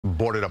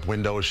Boarded up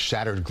windows,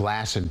 shattered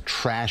glass, and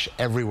trash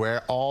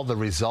everywhere, all the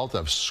result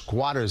of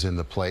squatters in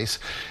the place.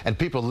 And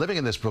people living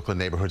in this Brooklyn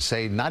neighborhood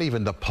say not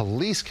even the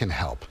police can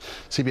help.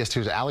 CBS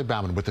 2's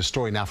Bauman with the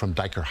story now from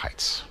Dyker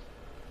Heights.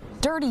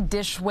 Dirty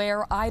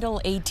dishware, idle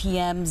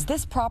ATMs.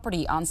 This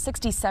property on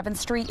 67th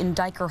Street in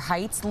Dyker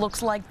Heights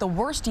looks like the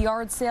worst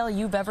yard sale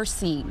you've ever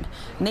seen.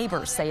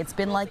 Neighbors say it's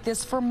been like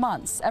this for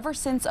months, ever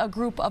since a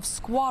group of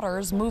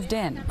squatters moved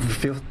in. We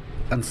feel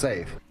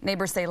unsafe.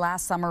 Neighbors say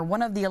last summer,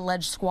 one of the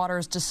alleged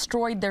squatters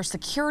destroyed their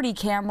security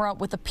camera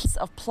with a piece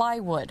of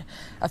plywood.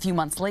 A few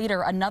months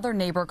later, another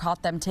neighbor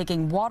caught them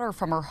taking water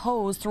from her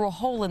hose through a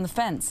hole in the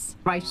fence.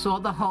 I saw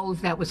the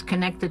hose that was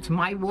connected to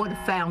my water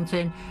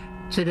fountain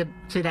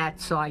to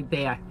that side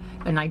there,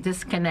 and I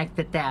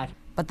disconnected that.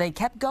 But they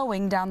kept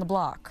going down the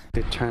block.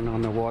 They turn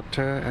on the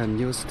water and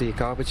use the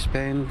garbage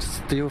bin,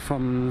 steal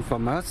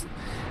from us,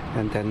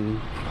 and then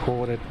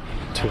hold it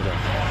to them.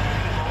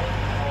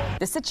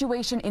 The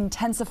situation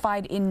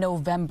intensified in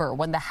November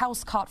when the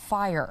house caught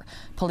fire.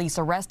 Police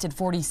arrested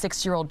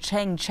 46-year-old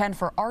Chang Chen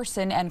for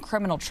arson and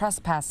criminal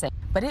trespassing.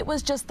 But it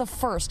was just the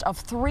first of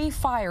 3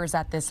 fires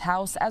at this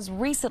house as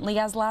recently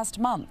as last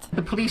month.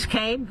 The police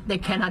came. They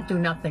cannot do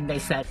nothing, they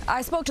said.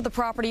 I spoke to the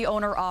property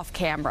owner off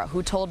camera,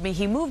 who told me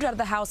he moved out of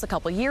the house a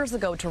couple years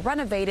ago to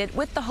renovate it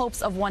with the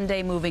hopes of one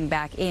day moving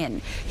back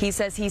in. He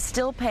says he's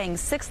still paying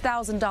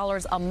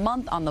 $6,000 a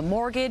month on the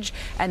mortgage,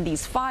 and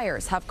these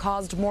fires have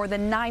caused more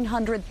than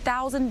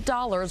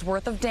 $900,000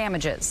 worth of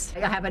damages.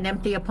 I have an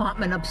empty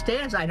apartment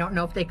upstairs. I don't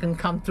know if they can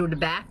come through the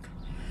back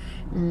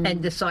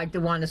and decide to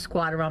want to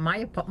squat around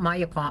my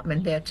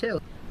apartment there too.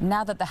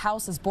 Now that the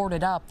house is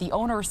boarded up, the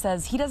owner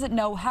says he doesn't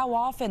know how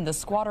often the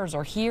squatters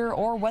are here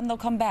or when they'll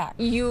come back.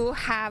 You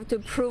have to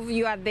prove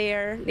you are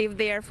there, live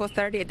there for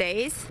 30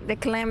 days. The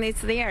claim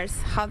is theirs.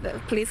 How the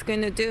police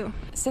going to do?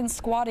 Since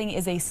squatting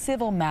is a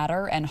civil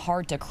matter and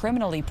hard to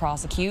criminally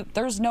prosecute,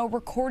 there's no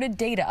recorded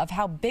data of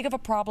how big of a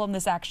problem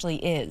this actually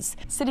is.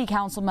 City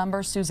Council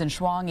member Susan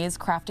Schwang is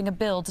crafting a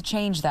bill to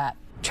change that.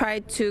 Try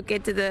to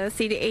get the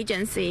city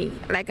agency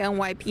like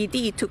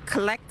NYPD to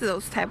collect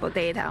those type of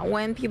data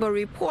when people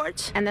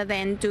report and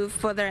then do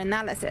further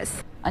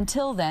analysis.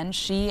 Until then,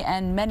 she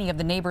and many of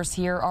the neighbors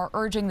here are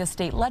urging the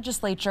state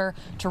legislature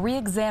to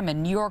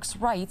re-examine New York's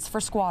rights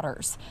for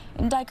squatters.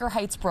 In Dyker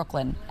Heights,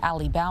 Brooklyn,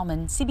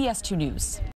 Bauman, CBS 2 News.